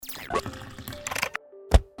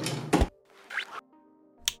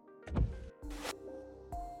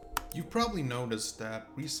probably noticed that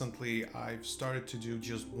recently I've started to do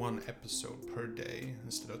just one episode per day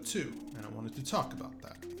instead of two, and I wanted to talk about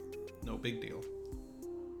that. No big deal.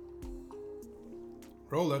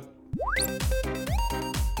 Roll it.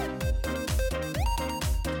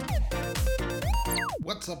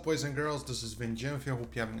 What's up, boys and girls? This is Vin Jemfi. I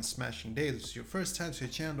hope you're having a smashing day. This is your first time to the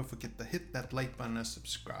channel. Don't forget to hit that like button and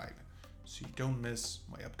subscribe so you don't miss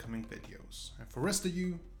my upcoming videos. And for the rest of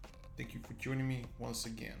you, thank you for joining me once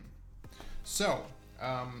again. So,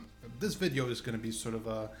 this video is going to be sort of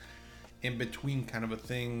a in-between kind of a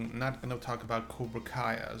thing. Not going to talk about Cobra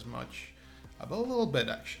Kai as much, but a little bit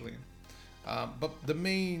actually. But the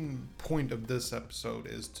main point of this episode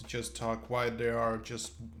is to just talk why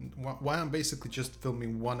I'm basically just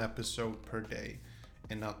filming one episode per day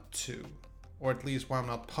and not two, or at least why I'm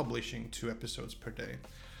not publishing 2 episodes per day.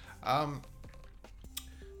 A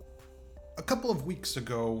couple of weeks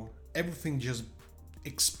ago, everything just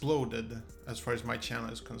exploded as far as my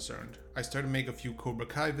channel is concerned. I started to make a few Cobra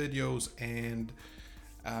Kai videos, and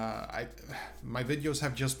my videos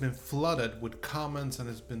have just been flooded with comments, and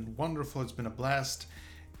it's been wonderful. It's been a blast,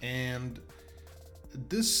 and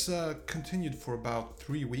this continued for about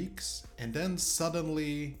 3 weeks, and then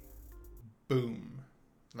suddenly, boom,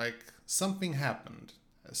 like something happened.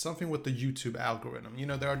 Something with the YouTube algorithm. You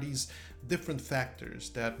know, there are these different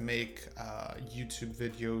factors that make YouTube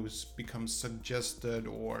videos become suggested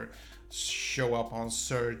or show up on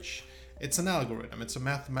search. It's an algorithm. It's a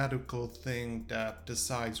mathematical thing that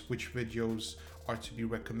decides which videos are to be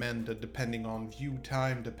recommended depending on view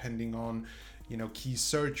time, depending on, key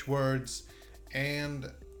search words. And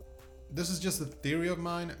this is just a theory of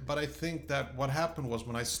mine, but I think that what happened was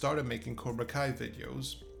when I started making Cobra Kai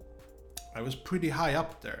videos, I was pretty high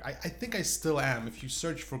up there. I think I still am. If you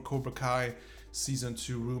search for Cobra Kai Season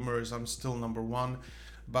 2 rumors, I'm still number 1.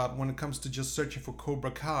 But when it comes to just searching for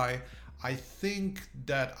Cobra Kai, I think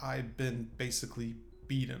that I've been basically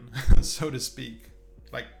beaten, so to speak.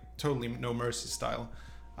 Like, totally No Mercy style.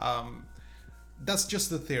 That's just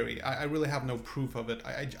the theory. I really have no proof of it.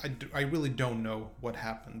 I really don't know what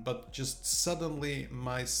happened. But just suddenly,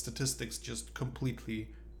 my statistics just completely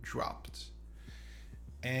dropped.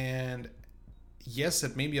 And yes,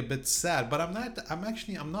 it may be a bit sad, but I'm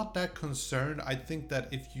not that concerned. I think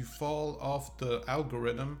that if you fall off the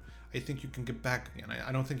algorithm, I think you can get back again.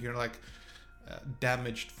 I don't think you're like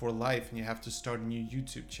damaged for life and you have to start a new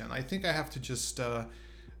YouTube channel. I think I have to just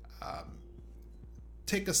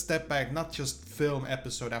take a step back, not just film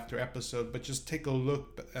episode after episode, but just take a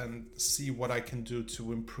look and see what I can do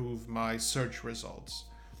to improve my search results.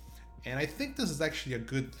 And I think this is actually a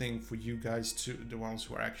good thing for you guys too, the ones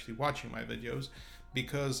who are actually watching my videos,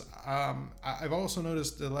 because I've also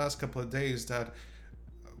noticed the last couple of days that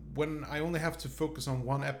when I only have to focus on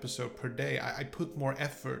one episode per day, I put more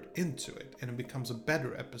effort into it, and it becomes a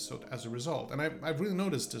better episode as a result. And I've really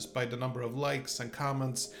noticed this by the number of likes and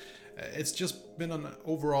comments. It's just been an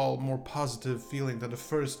overall more positive feeling than the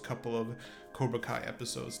first couple of Cobra Kai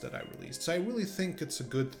episodes that I released. So I really think it's a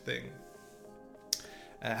good thing.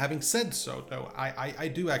 Having said so, though, I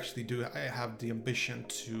have the ambition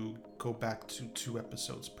to go back to 2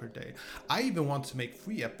 episodes per day. I even want to make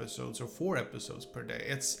 3 episodes or 4 episodes per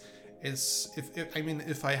day.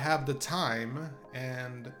 If I have the time,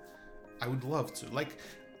 and I would love to. Like,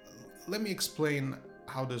 let me explain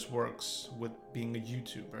how this works with being a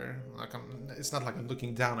YouTuber. It's not like I'm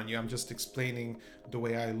looking down on you. I'm just explaining the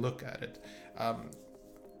way I look at it.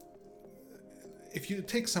 If you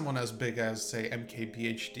take someone as big as, say,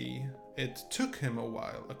 MKBHD, it took him a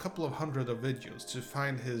while, a couple of hundred of videos, to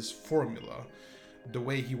find his formula, the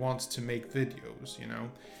way he wants to make videos,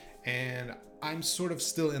 And I'm sort of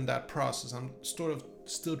still in that process. I'm sort of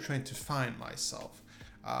still trying to find myself.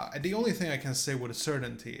 The only thing I can say with a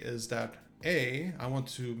certainty is that, I want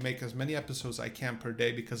to make as many episodes as I can per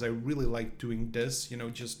day because I really like doing this,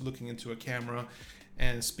 just looking into a camera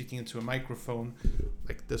and speaking into a microphone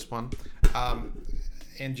like this one,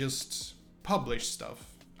 and just publish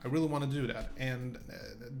stuff. I really want to do that, and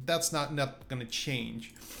that's not going to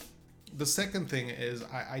change. The second thing is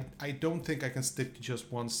I don't think I can stick to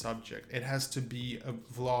just one subject. It has to be a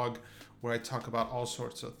vlog where I talk about all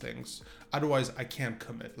sorts of things. Otherwise, I can't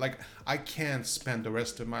commit. Like, I can't spend the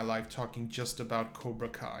rest of my life talking just about Cobra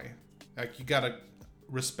Kai. Like, you gotta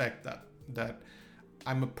respect that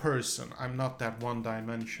I'm a person. I'm not that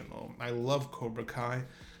one-dimensional. I love Cobra Kai,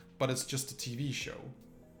 but it's just a TV show.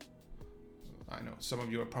 I know some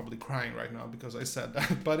of you are probably crying right now because I said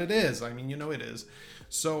that, but it is. I mean, it is.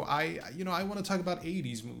 So I want to talk about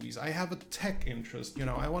 80s movies. I have a tech interest.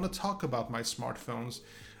 I want to talk about my smartphones,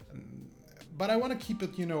 but I want to keep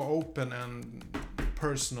it, open and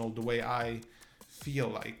personal, the way I feel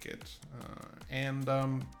like it.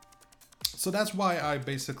 So that's why I've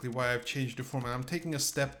changed the format. I'm taking a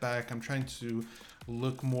step back. I'm trying to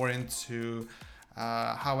look more into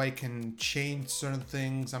how I can change certain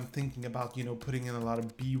things. I'm thinking about, putting in a lot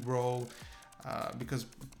of B-roll, because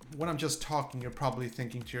when I'm just talking, you're probably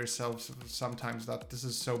thinking to yourself sometimes that this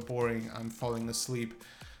is so boring, I'm falling asleep.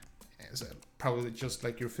 Probably just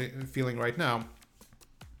like you're feeling right now.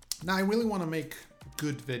 Now, I really want to make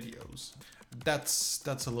good videos.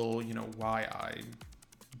 That's a little, why I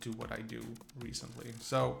do what I do recently.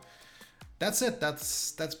 So that's it.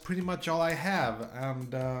 That's pretty much all I have.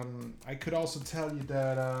 And I could also tell you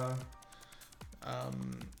that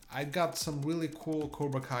I got some really cool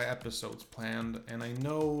Cobra Kai episodes planned, and I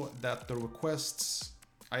know that the requests,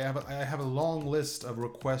 I have a long list of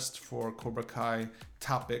requests for Cobra Kai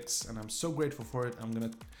topics, and I'm so grateful for it.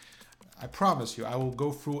 I promise you, I will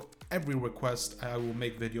go through every request. I will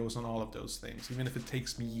make videos on all of those things, even if it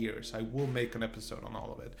takes me years. I will make an episode on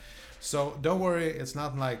all of it. So don't worry, it's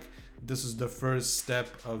not like this is the first step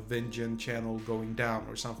of VinGen channel going down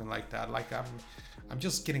or something like that. Like I'm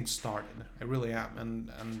just getting started. I really am,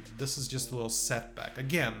 and this is just a little setback.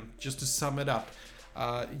 Again, just to sum it up,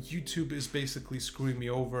 YouTube is basically screwing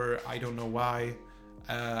me over. I don't know why,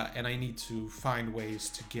 and I need to find ways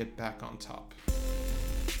to get back on top.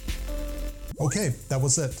 Okay, that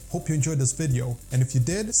was it. Hope you enjoyed this video. And if you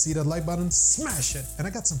did, see that like button, smash it. And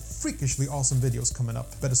I got some freakishly awesome videos coming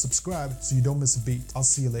up. Better subscribe so you don't miss a beat. I'll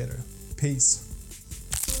see you later. Peace.